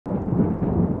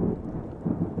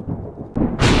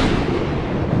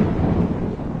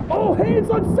It's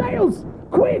on sails!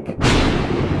 Quick!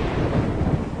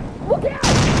 Look out!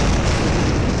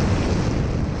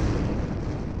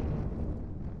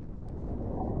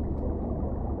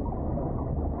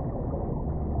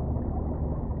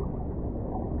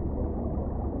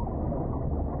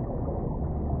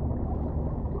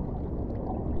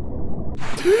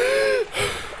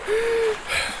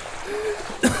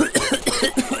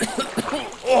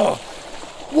 Oh,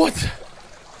 what?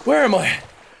 Where am I?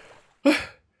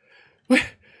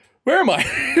 Where am I?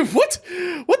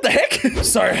 What the heck?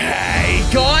 So, hey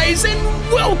guys, and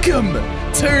welcome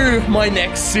to my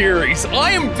next series.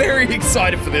 I am very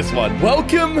excited for this one.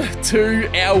 Welcome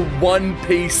to our One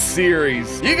Piece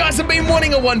series. You guys have been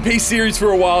wanting a One Piece series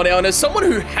for a while now, and as someone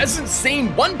who hasn't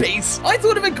seen One Piece, I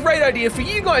thought of a great idea for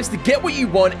you guys to get what you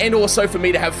want and also for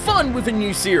me to have fun with a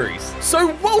new series.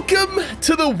 So welcome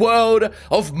to the world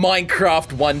of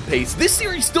Minecraft One Piece. This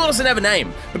series still doesn't have a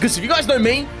name, because if you guys know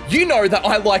me, you know that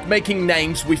I like making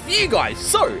names with you guys.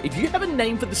 So if you have a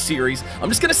name for the series, I'm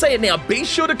just gonna say it now. Be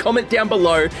sure to comment down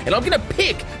below, and I'm gonna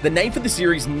pick the name for the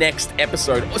series next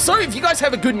episode. So if you guys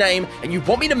have a good name and you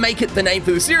want me to make it the name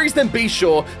for the series, then be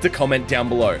sure to comment down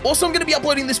below. Also, I'm gonna be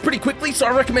uploading this pretty quickly, so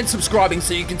I recommend subscribing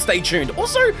so you can stay tuned.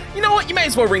 Also, you know what? You may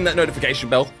as well ring that notification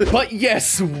bell. But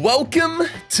yes, welcome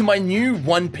to my new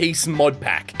One Piece mod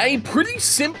pack. A pretty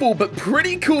simple but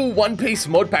pretty cool One Piece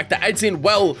mod pack that adds in,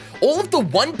 well, all of the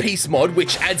One Piece mod,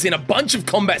 which adds in a bunch of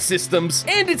combat systems,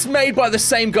 and it's made by the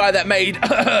same guy that made,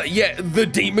 yeah, the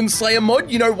Demon Slayer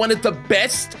mod, you know, one of the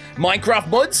best Minecraft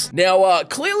mods. Now,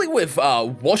 clearly we've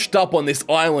washed up on this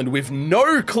island with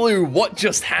no clue what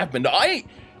just happened. I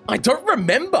don't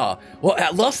remember. Well,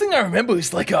 last thing I remember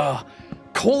was like,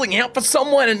 calling out for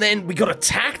someone, and then we got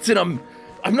attacked, and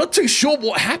I'm not too sure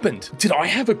what happened. Did I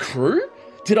have a crew?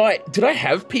 Did I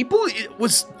have people?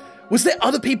 Was there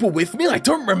other people with me? I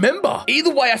don't remember.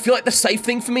 Either way, I feel like the safe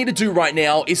thing for me to do right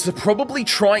now is to probably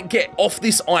try and get off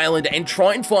this island and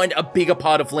try and find a bigger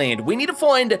part of land. We need to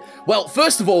find, well,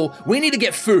 first of all, we need to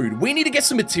get food. We need to get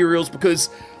some materials because,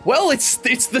 well, it's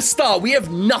the start. We have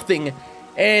nothing.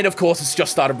 And of course, it's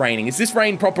just started raining. Is this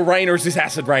rain proper rain or is this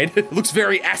acid rain? It looks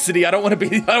very acidy. I don't want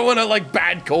to like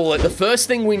bad call it. The first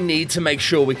thing we need to make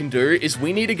sure we can do is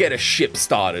we need to get a ship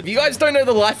started. If you guys don't know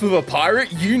the life of a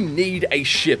pirate, you need a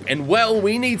ship. And well,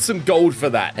 we need some gold for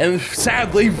that. And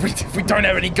sadly, we don't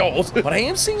have any gold. But I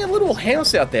am seeing a little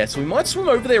house out there, so we might swim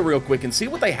over there real quick and see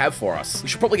what they have for us. We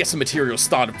should probably get some materials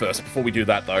started first before we do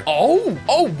that though.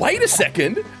 Oh, wait a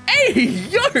second. Hey,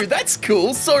 yo, that's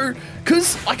cool. So,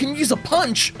 because I can use a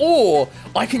punch, or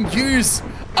I can use...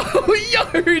 Oh,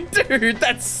 yo, dude,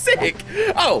 that's sick.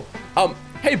 Oh,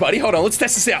 hey, buddy, hold on. Let's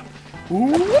test this out.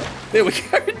 Ooh, there we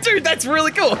go. Dude, that's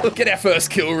really cool. Get our first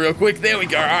kill real quick. There we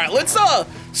go. All right, let's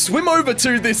swim over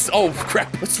to this... Oh,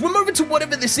 crap. Let's swim over to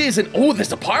whatever this is, and oh,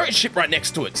 there's a pirate ship right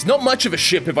next to it. It's not much of a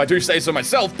ship, if I do say so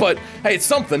myself, but hey, it's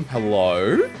something.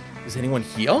 Hello? Is anyone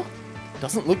here?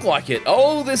 Doesn't look like it.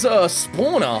 Oh, there's a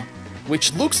spawner,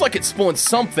 which looks like it spawns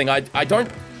something. I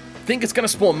don't think it's gonna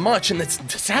spawn much, and there's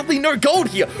sadly no gold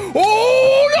here.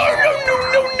 Oh,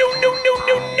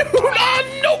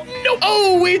 no.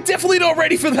 Oh, we're definitely not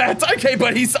ready for that. Okay,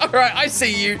 buddies. All right, I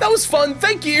see you. That was fun.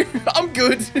 Thank you. I'm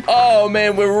good. Oh,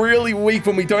 man, we're really weak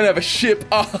when we don't have a ship.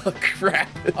 Oh, crap.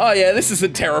 Oh, yeah, this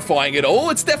isn't terrifying at all.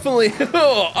 It's definitely...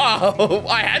 Oh,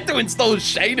 I had to install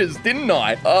shaders, didn't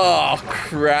I? Oh,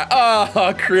 crap.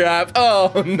 Oh, crap.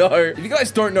 Oh, no. If you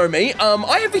guys don't know me,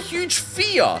 I have a huge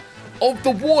fear of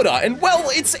the water. And, well,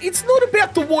 it's not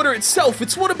about the water itself.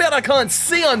 It's what about I can't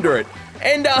see under it.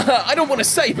 And I don't want to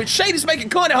say, but shaders make it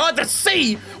kind of hard to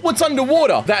see what's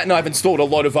underwater. That, and I've installed a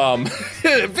lot of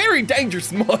very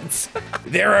dangerous mods.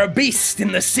 There are beasts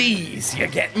in the seas, you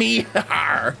get me?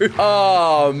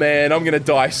 Oh man, I'm gonna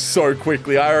die so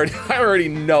quickly. I already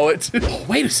know it. Oh,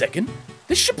 wait a second.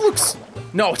 This ship looks...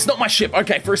 No, it's not my ship.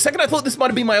 Okay, for a second I thought this might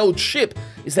have been my old ship.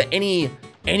 Is there any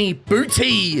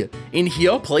booty in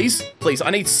here? Please,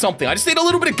 I need something. I just need a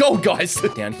little bit of gold, guys.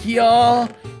 Down here.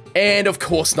 And of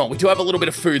course not. We do have a little bit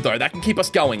of food though. That can keep us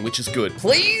going, which is good.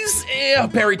 Please? Yeah,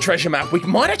 buried treasure map. We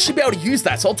might actually be able to use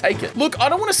that, so I'll take it. Look, I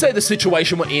don't want to say the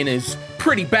situation we're in is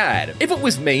pretty bad. If it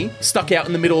was me, stuck out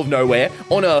in the middle of nowhere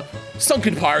on a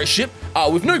sunken pirate ship,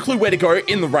 with no clue where to go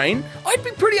in the rain, I'd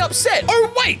be pretty upset.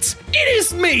 Oh wait, it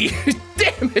is me.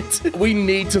 Damn it. We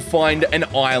need to find an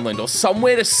island or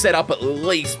somewhere to set up at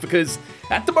least, because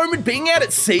at the moment being out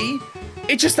at sea,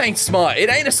 it just ain't smart.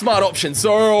 It ain't a smart option.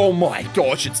 So, oh my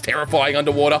gosh, it's terrifying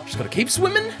underwater. Just gotta keep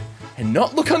swimming and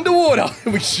not look underwater.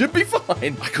 We should be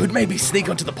fine. I could maybe sneak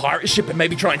onto the pirate ship and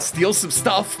maybe try and steal some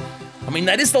stuff. I mean,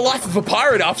 that is the life of a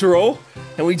pirate after all.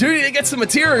 And we do need to get some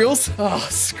materials. Oh,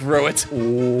 screw it.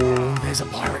 Oh, there's a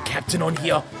pirate captain on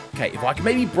here. Okay, if I can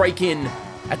maybe break in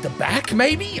at the back,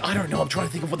 maybe? I don't know. I'm trying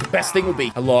to think of what the best thing will be.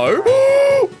 Hello?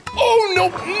 Oh,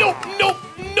 nope.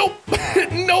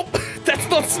 Nope. That's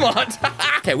not smart.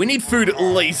 Okay, we need food at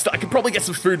least. I can probably get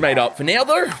some food made up. For now,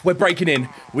 though, we're breaking in.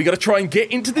 We gotta try and get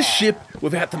into the ship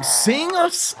without them seeing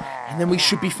us, and then we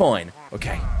should be fine.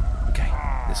 Okay.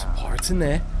 There's some pirates in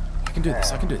there. I can do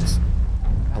this.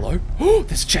 Hello? Oh,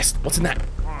 there's a chest. What's in that?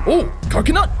 Oh,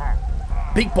 coconut.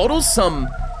 Big bottles, some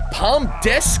palm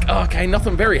desk. Okay,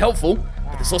 nothing very helpful.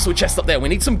 But there's also a chest up there. We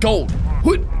need some gold.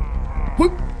 Whoop.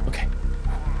 Okay.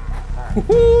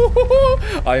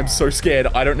 I am so scared.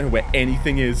 I don't know where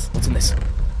anything is. What's in this?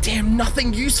 Damn,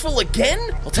 nothing useful again?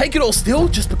 I'll take it all still,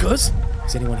 just because.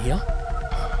 Is anyone here?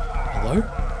 Hello?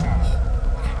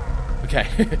 Okay.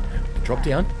 Drop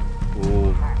down.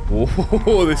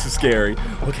 Oh, this is scary.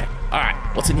 Okay. All right.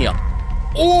 What's in here?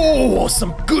 Oh,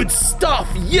 some good stuff.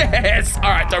 Yes. All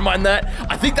right. Don't mind that.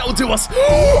 I think that will do us.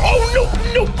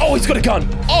 Oh, no. Oh, he's got a gun.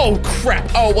 Oh,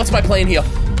 crap. Oh, what's my plan here?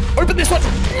 Open this one.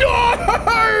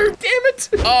 No! Damn it.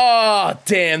 Oh,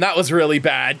 damn. That was really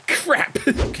bad. Crap.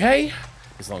 Okay.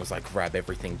 As long as I grab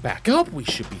everything back up, we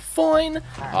should be fine.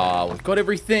 We've got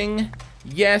everything.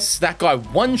 Yes, that guy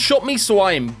one-shot me, so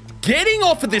I am getting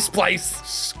off of this place.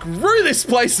 Screw this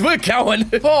place, we're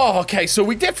going. Oh, okay, so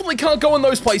we definitely can't go in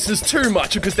those places too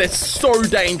much because they're so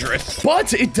dangerous.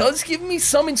 But it does give me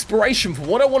some inspiration for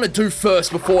what I want to do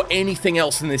first before anything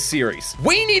else in this series.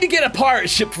 We need to get a pirate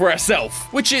ship for ourselves,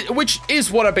 which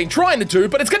is what I've been trying to do,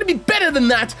 but it's going to be better than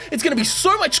that. It's going to be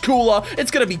so much cooler.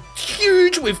 It's going to be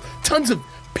huge with tons of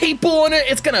people on it.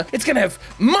 It's gonna have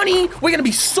money. We're gonna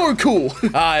be so cool.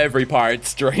 Every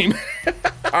pirate's dream. All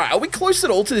right, are we close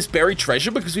at all to this buried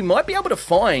treasure? Because we might be able to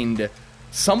find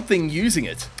something using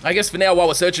it. I guess for now, while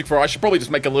we're searching for it, I should probably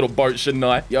just make a little boat, shouldn't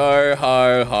I? Yo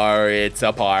ho ho, it's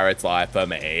a pirate's life for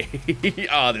me.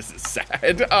 Oh, this is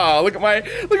sad. Oh, look at my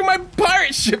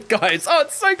pirate ship, guys. Oh,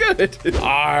 it's so good.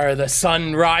 The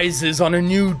sun rises on a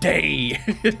new day.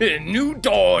 New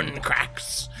dawn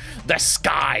cracks the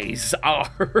skies.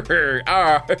 Hey,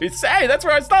 that's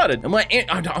where I started.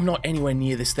 I'm not anywhere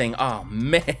near this thing. Oh,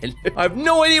 man. I have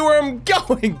no idea where I'm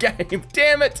going, game.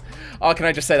 Damn it. Oh, can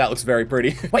I just say that looks very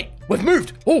pretty? Wait, we've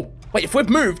moved. Oh, wait, if we've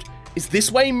moved, is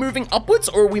this way moving upwards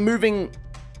or are we moving...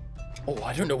 Oh,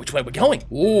 I don't know which way we're going.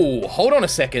 Oh, hold on a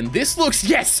second. This looks...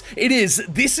 Yes, it is.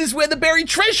 This is where the buried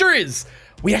treasure is.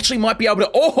 We actually might be able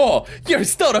to,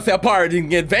 start off our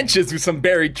pirating adventures with some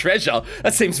buried treasure.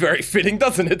 That seems very fitting,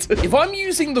 doesn't it? If I'm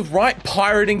using the right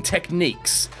pirating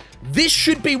techniques, this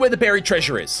should be where the buried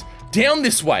treasure is. Down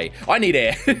this way. I need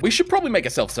air. We should probably make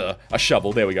ourselves a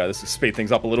shovel. There we go. This will speed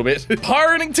things up a little bit.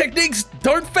 Pirating techniques,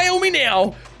 don't fail me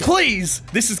now. Please.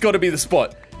 This has got to be the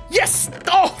spot. Yes!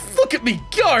 Oh, look at me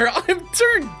go! I'm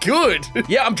doing good!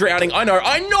 Yeah, I'm drowning. I know,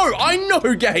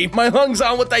 game. My lungs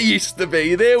aren't what they used to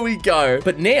be. There we go.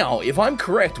 But now, if I'm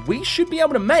correct, we should be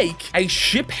able to make a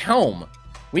ship helm.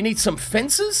 We need some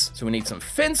fences. So we need some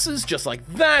fences just like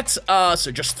that.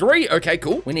 So just 3. Okay,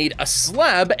 cool. We need a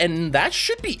slab and that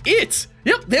should be it.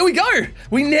 Yep, there we go.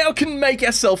 We now can make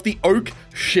ourselves the oak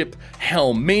ship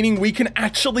helm, meaning we can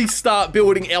actually start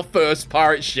building our first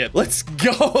pirate ship. Let's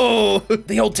go.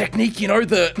 The old technique,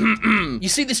 you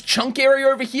see this chunk area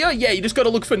over here? Yeah, you just got to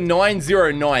look for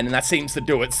 909 and that seems to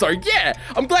do it. So yeah,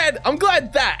 I'm glad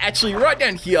that actually right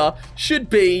down here should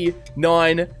be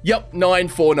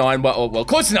 949. Well,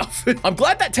 close enough. I'm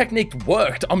glad that technique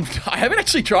worked. I haven't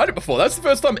actually tried it before. That's the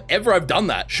first time ever I've done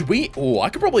that. Should we? Oh, I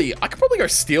could probably go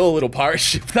steal a little pirate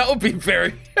ship. That would be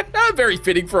very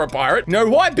fitting for a pirate. No,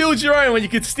 why build your own when you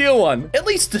could steal one? At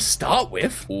least to start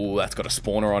with. Oh, that's got a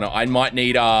spawner on it. I might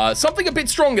need something a bit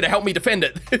stronger to help me defend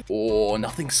it. Oh,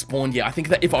 nothing spawned yet. I think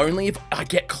that if I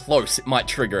get close, it might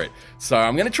trigger it. So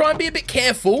I'm gonna try and be a bit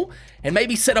careful and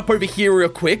maybe set up over here real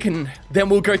quick and then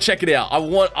we'll go check it out. I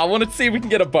want to see if we can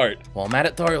get a boat. While I'm at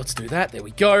it though, let's do that. There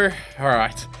we go. All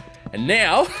right. And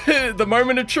now, the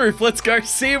moment of truth. Let's go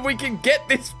see if we can get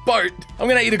this boat. I'm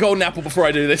gonna eat a golden apple before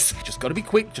I do this. Just gotta be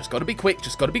quick, just gotta be quick,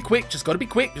 just gotta be quick, just gotta be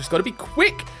quick, just gotta be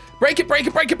quick. Break it, break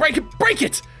it, break it, break it, break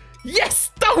it!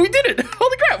 Yes! Oh, we did it!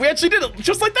 Holy crap, we actually did it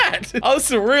just like that. Oh, this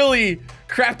is a really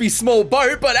crappy small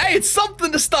boat, but hey, it's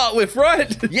something to start with,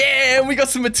 right? Yeah, and we got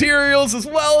some materials as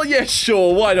well. Yeah,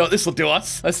 sure, why not? This will do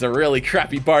us. That's a really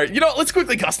crappy boat. You know what? Let's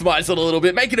quickly customize it a little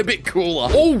bit, make it a bit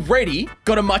cooler. Already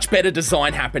got a much better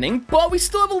design happening, but we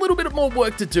still have a little bit more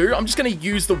work to do. I'm just gonna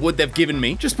use the wood they've given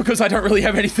me, just because I don't really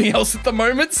have anything else at the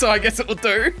moment, so I guess it will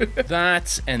do.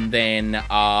 That, and then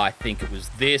I think it was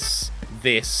this,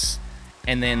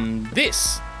 and then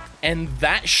this. And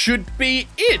that should be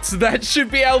it. That should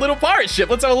be our little pirate ship.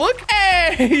 Let's have a look.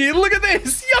 Hey, look at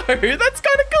this. Yo, that's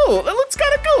kind of cool. That looks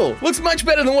kind of cool. Looks much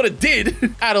better than what it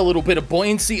did. Add a little bit of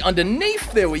buoyancy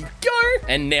underneath. There we go.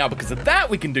 And now because of that,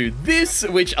 we can do this,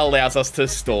 which allows us to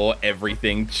store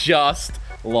everything just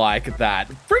like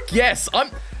that. Frick yes.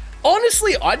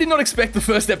 Honestly, I did not expect the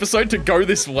first episode to go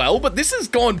this well, but this has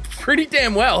gone pretty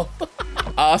damn well.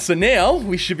 So now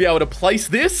we should be able to place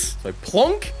this. So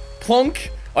plonk,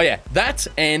 plonk. Oh yeah, that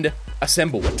and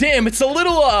assemble. Damn, it's a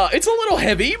little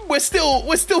heavy. We're still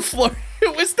floating.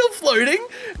 We're still floating,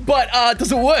 but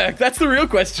does it work? That's the real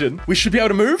question. We should be able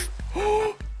to move.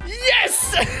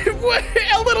 Yes!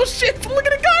 Our little ship, look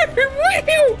at it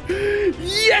go! Woo!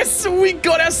 Yes, we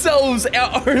got ourselves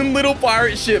our own little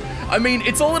pirate ship. I mean,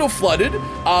 it's a little flooded,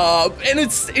 and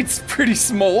it's pretty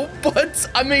small, but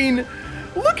I mean,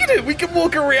 look at it. We can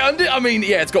walk around it. I mean,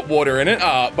 yeah, it's got water in it,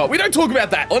 but we don't talk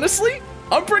about that. Honestly,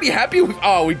 I'm pretty happy with,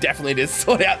 oh, we definitely did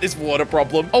sort out this water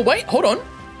problem. Oh, wait, hold on.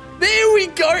 There we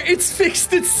go. It's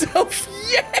fixed itself.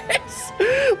 Yes.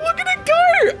 Look at it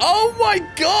go. Oh my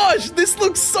gosh. This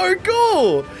looks so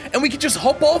cool. And we can just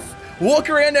hop off, walk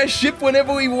around our ship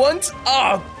whenever we want.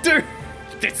 Oh, dude.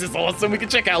 This is awesome. We can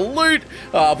check our loot,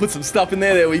 put some stuff in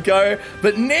there. There we go.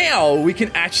 But now we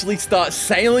can actually start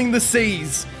sailing the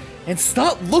seas and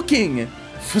start looking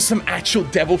for some actual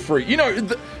devil fruit. You know,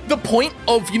 the point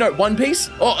of, you know, One Piece,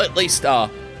 or at least,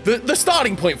 the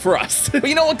starting point for us. But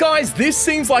you know what, guys? This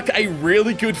seems like a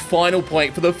really good final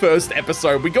point for the first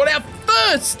episode. We got our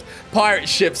first pirate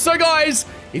ship. So, guys,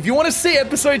 if you want to see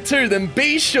episode 2, then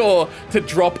be sure to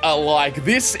drop a like.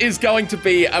 This is going to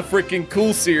be a freaking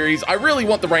cool series. I really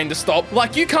want the rain to stop.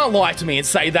 Like, you can't lie to me and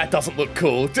say that doesn't look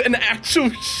cool. An actual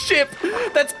ship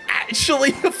that's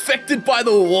actually affected by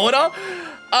the water.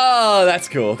 Oh, that's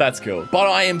cool. That's cool. But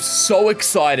I am so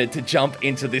excited to jump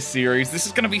into this series. This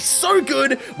is going to be so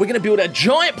good. We're going to build a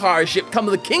giant pirate ship, come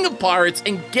to the king of pirates,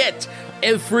 and get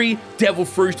every devil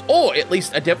fruit, or at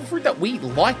least a devil fruit that we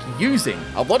like using.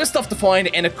 A lot of stuff to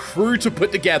find and a crew to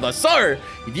put together. So,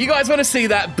 if you guys want to see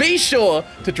that, be sure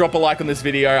to drop a like on this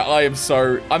video. I'm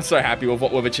so happy with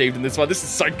what we've achieved in this one. This is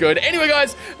so good. Anyway,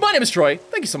 guys, my name is Troy.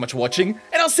 Thank you so much for watching,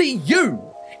 and I'll see you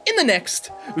in the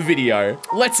next video.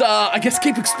 Let's, I guess,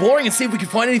 keep exploring and see if we can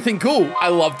find anything cool. I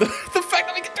love the fact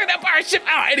that we can turn our pirate ship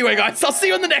out. Anyway, guys, I'll see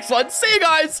you in the next one. See you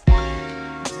guys.